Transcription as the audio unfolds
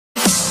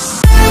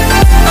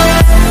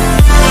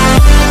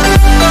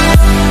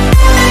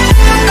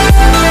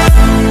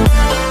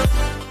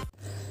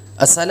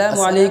السلام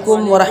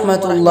علیکم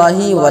ورحمۃ اللہ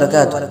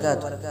وبرکاتہ۔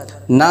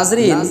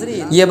 ناظرین،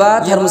 یہ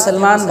بات ہر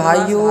مسلمان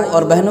بھائیوں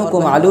اور بہنوں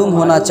کو معلوم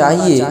ہونا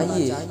چاہیے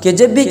کہ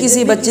جب بھی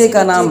کسی بچے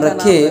کا نام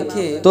رکھے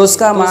تو اس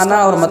کا معنی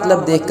اور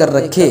مطلب دیکھ کر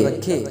رکھے،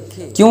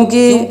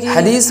 کیونکہ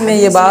حدیث میں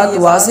یہ بات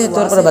واضح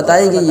طور پر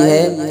بتائی گئی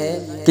ہے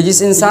کہ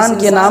جس انسان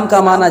کے نام کا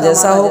معنی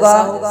جیسا ہوگا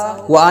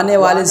وہ آنے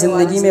والی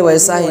زندگی میں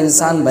ویسا ہی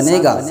انسان بنے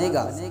گا۔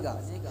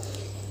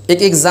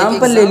 ایک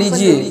ایگزامپل لے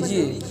لیجئے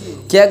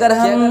کہ اگر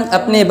ہم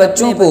اپنے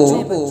بچوں کو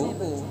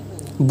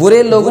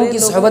برے لوگوں کی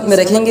صحبت میں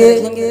رکھیں گے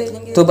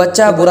تو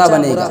بچہ برا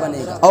بنے گا،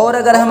 اور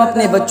اگر ہم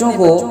اپنے بچوں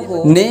کو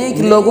نیک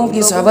لوگوں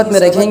کی صحبت میں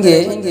رکھیں گے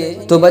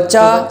تو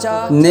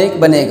بچہ نیک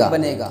بنے گا۔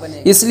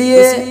 اس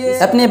لیے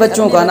اپنے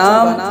بچوں کا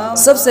نام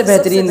سب سے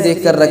بہترین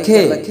دیکھ کر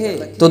رکھے۔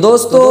 تو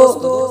دوستو،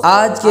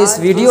 آج کے اس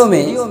ویڈیو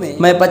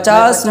میں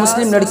 50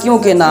 مسلم لڑکیوں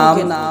کے نام،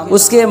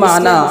 اس کے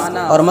معنی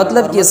اور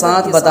مطلب کے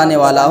ساتھ بتانے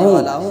والا ہوں۔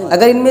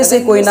 اگر ان میں سے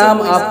کوئی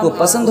نام آپ کو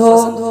پسند ہو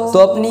تو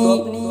اپنی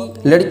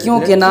لڑکیوں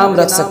کے نام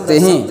رکھ سکتے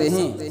ہیں۔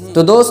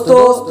 تو دوستو،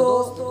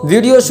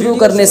 ویڈیو شروع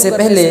کرنے سے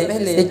پہلے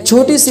ایک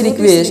چھوٹی سی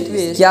ریکویسٹ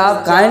کہ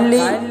آپ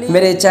کائنڈلی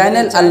میرے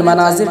چینل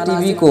المناظر ٹی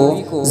وی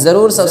کو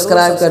ضرور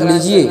سبسکرائب کر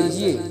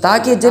لیجئے،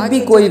 تاکہ جب بھی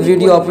کوئی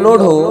ویڈیو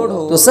اپلوڈ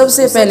ہو تو سب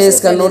سے پہلے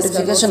اس کا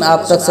نوٹیفیکیشن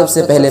آپ تک سب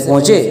سے پہلے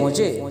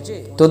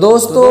پہنچے۔ تو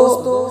دوستو،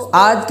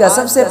 آج کا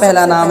سب سے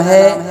پہلا نام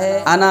ہے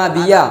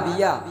انابیہ،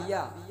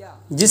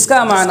 جس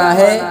کا معنی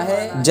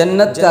ہے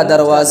جنت کا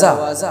دروازہ۔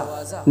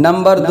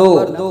 نمبر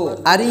 2،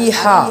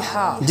 اریحہ،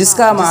 جس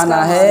کا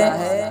معنی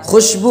ہے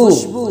خوشبو،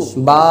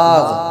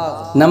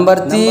 باغ۔ نمبر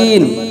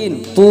 3،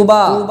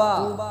 طوبہ،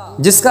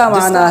 جس کا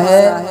معنی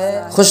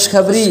ہے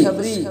خوشخبری۔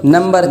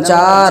 نمبر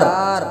 4،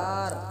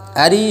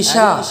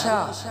 عریشہ،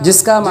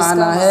 جس کا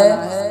معنی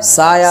ہے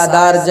سایہ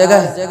دار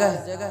جگہ۔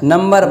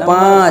 نمبر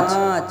 5،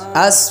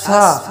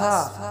 اصفہ،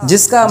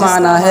 جس کا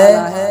معنی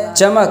ہے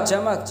چمک۔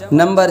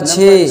 نمبر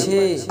 6،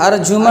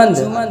 ارجمند،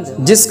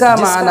 جس کا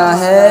معنی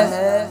ہے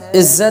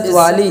عزت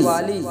والی۔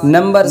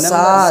 نمبر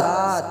 7،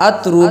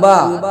 اتروبہ،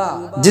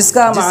 جس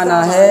کا معنی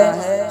ہے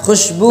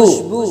خوشبو،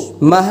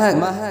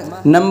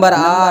 مہک۔ نمبر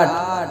 8،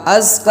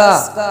 ازکا،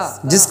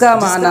 جس کا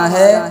معنی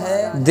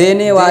ہے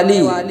دینے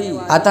والی،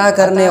 عطا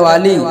کرنے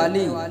والی۔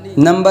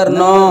 نمبر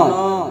 9،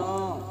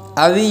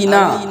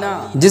 اوینا،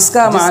 جس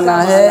کا معنی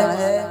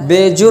ہے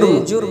بے جرم،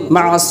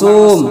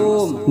 معصوم۔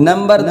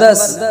 نمبر 10،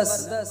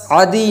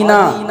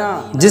 عدینہ،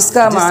 جس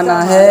کا معنی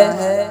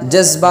ہے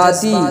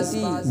جذباتی،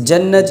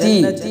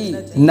 جنتی۔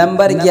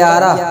 نمبر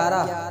 11،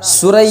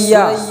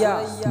 سریہ،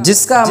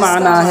 جس کا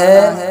معنی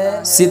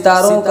ہے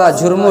ستاروں کا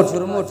جھرمٹ۔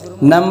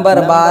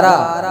 نمبر 12،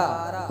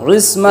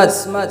 عصمت،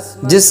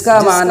 جس کا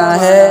معنی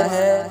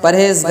ہے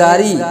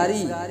پرہیزگاری،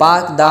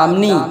 پاک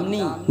دامنی۔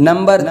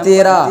 نمبر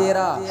 13،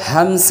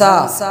 ہمسا،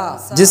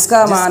 جس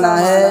کا معنی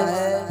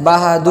ہے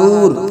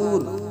بہادر۔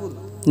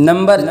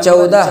 نمبر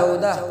 14،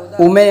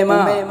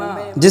 امیمہ،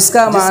 جس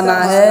کا معنی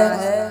ہے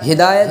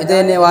ہدایت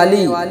دینے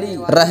والی،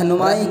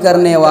 رہنمائی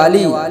کرنے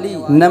والی۔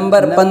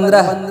 نمبر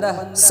 15،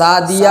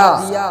 سعدیہ،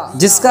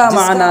 جس کا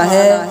معنی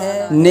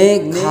ہے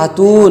نیک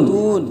خاتون۔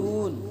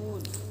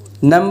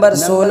 نمبر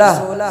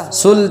 16،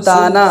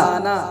 سلطانہ،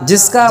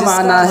 جس کا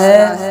معنی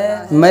ہے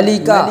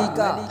ملکہ،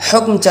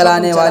 حکم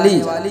چلانے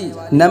والی۔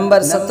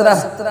 نمبر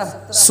 17،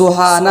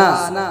 سہانا،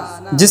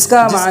 جس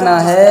کا معنی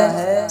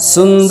ہے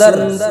سندر،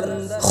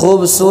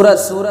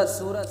 خوبصورت۔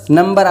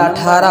 نمبر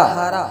 18،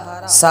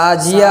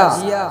 ساجیہ،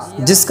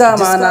 جس کا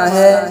معنی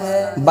ہے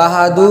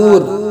بہادر،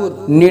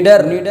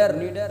 نڈر۔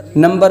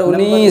 نمبر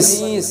 19،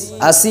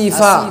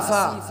 اسیفہ،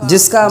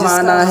 جس کا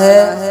معنی ہے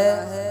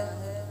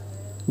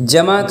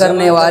جمع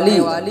کرنے والی۔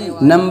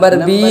 نمبر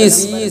 20،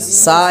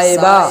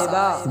 سائبہ،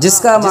 جس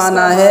کا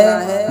معنی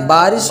ہے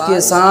بارش کے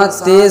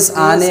ساتھ تیز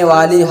آنے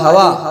والی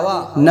ہوا۔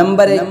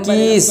 نمبر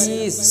 21،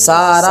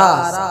 سارا،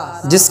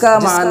 جس کا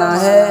معنی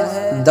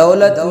ہے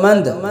دولت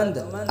مند،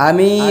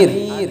 امیر۔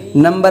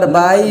 نمبر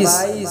 22،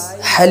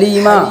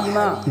 حلیمہ،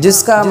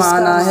 جس کا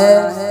معنی ہے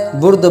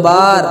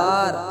بردبار۔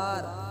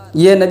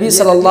 یہ نبی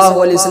صلی اللہ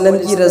علیہ وسلم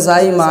کی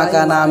رضائی ماں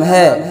کا نام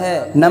ہے۔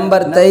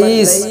 نمبر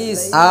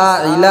 23،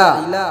 عائلہ،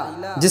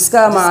 جس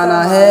کا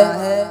معنی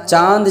ہے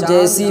چاند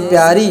جیسی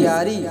پیاری۔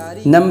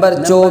 نمبر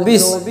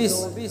 24،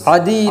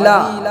 عدیلہ،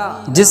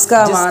 جس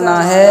کا معنی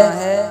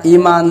ہے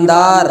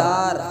ایماندار،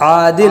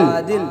 عادل۔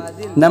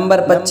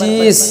 نمبر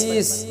 25،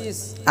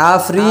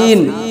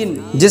 آفرین،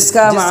 جس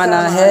کا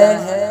معنی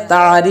ہے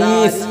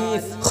تعریف،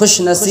 خوش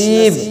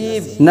نصیب۔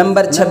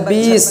 نمبر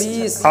 26،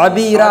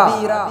 عبیرہ،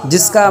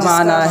 جس کا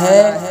معنی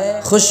ہے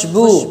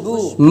خوشبو،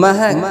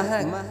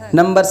 مہک۔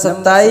 نمبر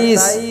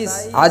 27،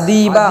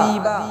 ادیبہ،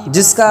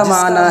 جس کا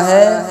معنی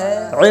ہے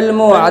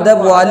علم و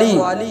ادب والی۔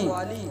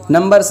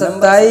 نمبر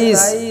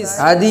 27،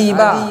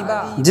 ادیبہ،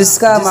 جس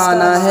کا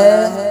معنی ہے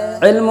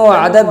علم و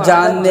ادب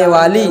جاننے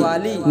والی۔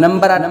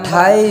 نمبر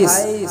 28،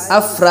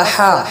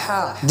 افرحہ،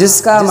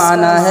 جس کا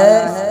معنی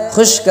ہے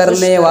خوش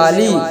کرنے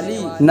والی۔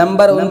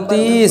 نمبر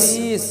 29،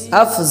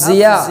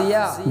 افضیہ،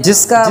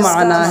 جس کا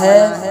معنی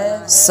ہے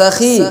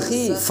سخی،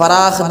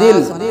 فراخ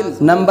دل۔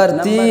 نمبر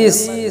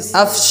 30،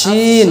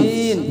 افشین،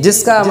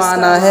 جس کا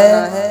معنی ہے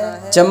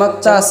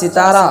چمکتا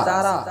ستارہ۔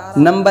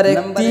 نمبر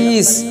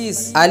 31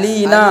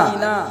 علینا،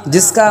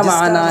 جس کا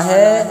معنی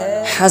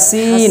ہے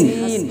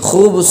حسین،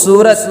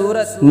 خوبصورت۔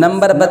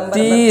 نمبر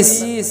 32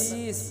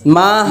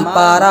 ماہ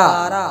پارا،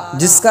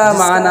 جس کا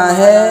معنی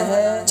ہے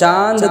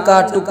چاند کا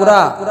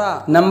ٹکڑا۔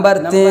 نمبر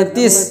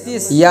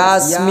 33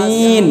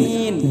 یاسمین،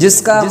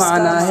 جس کا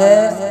معنی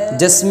ہے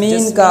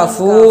جسمین کا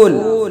پھول۔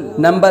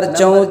 نمبر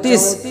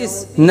 34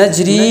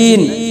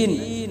 نجرین،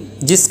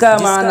 جس کا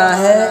معنی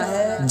ہے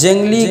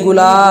جنگلی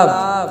گلاب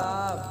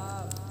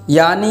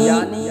یعنی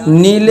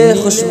نیلے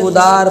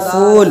خوشبودار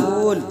پھول۔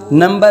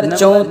 نمبر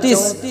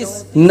 34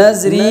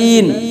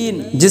 نظرین،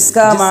 جس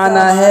کا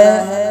معنی ہے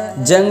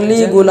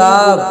جنگلی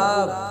گلاب،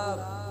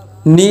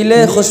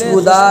 نیلے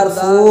خوشبودار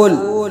پھول۔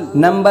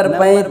 نمبر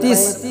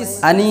 35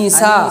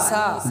 انیسا،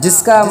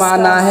 جس کا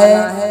معنی ہے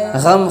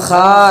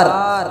غمخوار،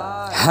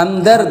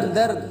 ہمدرد،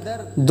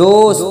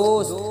 دوست۔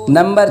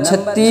 نمبر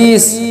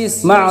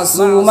 36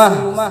 معصومہ،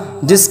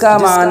 جس کا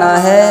معنی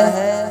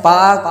ہے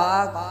پاک،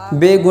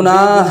 بے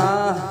گناہ۔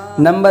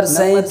 نمبر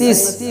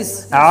 37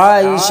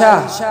 عائشہ،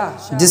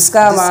 جس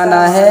کا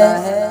معنی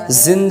ہے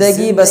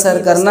زندگی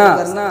بسر کرنا۔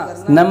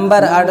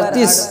 نمبر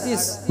 38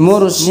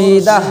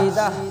 مرشیدہ،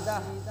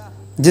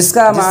 جس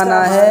کا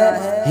معنی ہے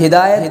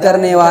ہدایت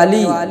کرنے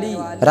والی،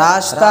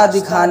 راستہ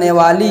دکھانے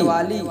والی۔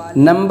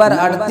 نمبر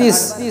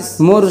 38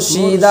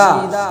 مرشیدہ،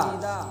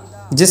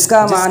 جس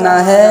کا معنی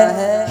ہے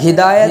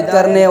ہدایت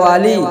کرنے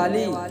والی،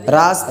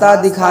 راستہ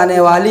دکھانے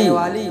والی۔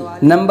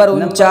 نمبر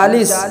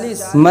 39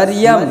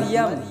 مریم،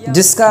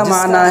 جس کا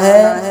معنی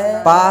ہے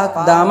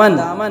پاک دامن۔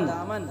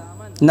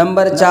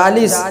 نمبر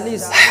 40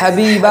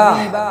 حبیبہ،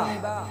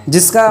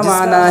 جس کا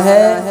معنی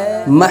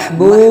ہے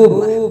محبوب،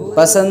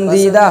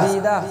 پسندیدہ۔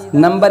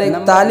 نمبر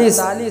 41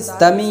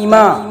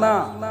 تمیمہ،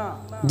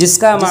 جس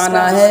کا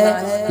معنی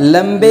ہے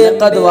لمبے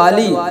قد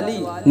والی۔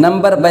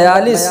 نمبر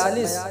 42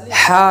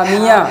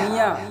 حامیہ،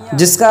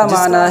 جس کا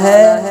معنی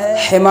ہے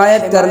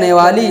حمایت کرنے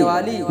والی۔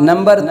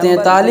 نمبر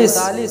 43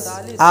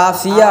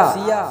 عافیہ،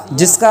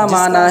 جس کا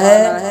معنی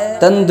ہے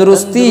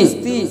تندرستی،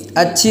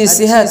 اچھی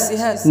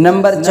صحت۔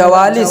 نمبر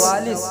 44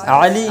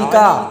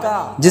 علیقہ،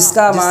 جس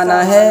کا معنی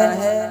ہے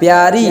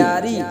پیاری۔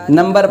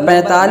 نمبر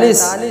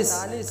 45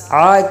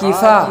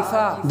 عاکفہ،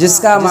 جس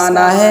کا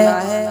معنی ہے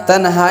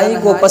تنہائی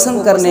کو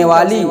پسند کرنے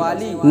والی۔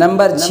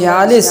 نمبر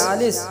 46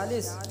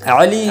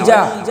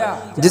 علیجہ،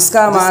 جس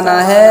کا معنی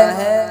ہے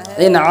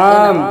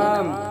انعام،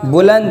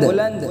 بلند۔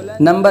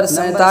 نمبر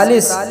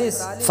 47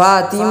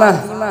 فاطمہ،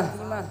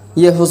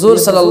 یہ حضور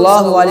صلی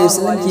اللہ علیہ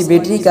وسلم کی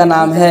بیٹی کا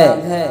نام ہے۔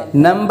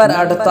 نمبر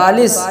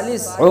 48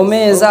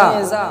 عمیزہ،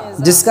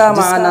 جس کا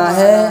معنی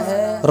ہے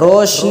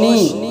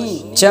روشنی،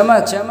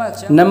 چمک۔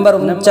 نمبر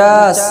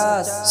 49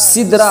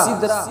 سدرہ،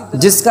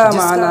 جس کا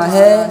معنی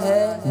ہے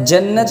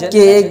جنت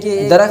کے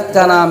ایک درخت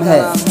کا نام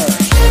ہے۔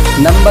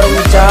 نمبر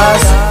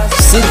 49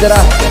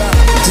 سدرہ،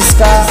 جس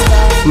کا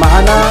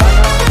معنی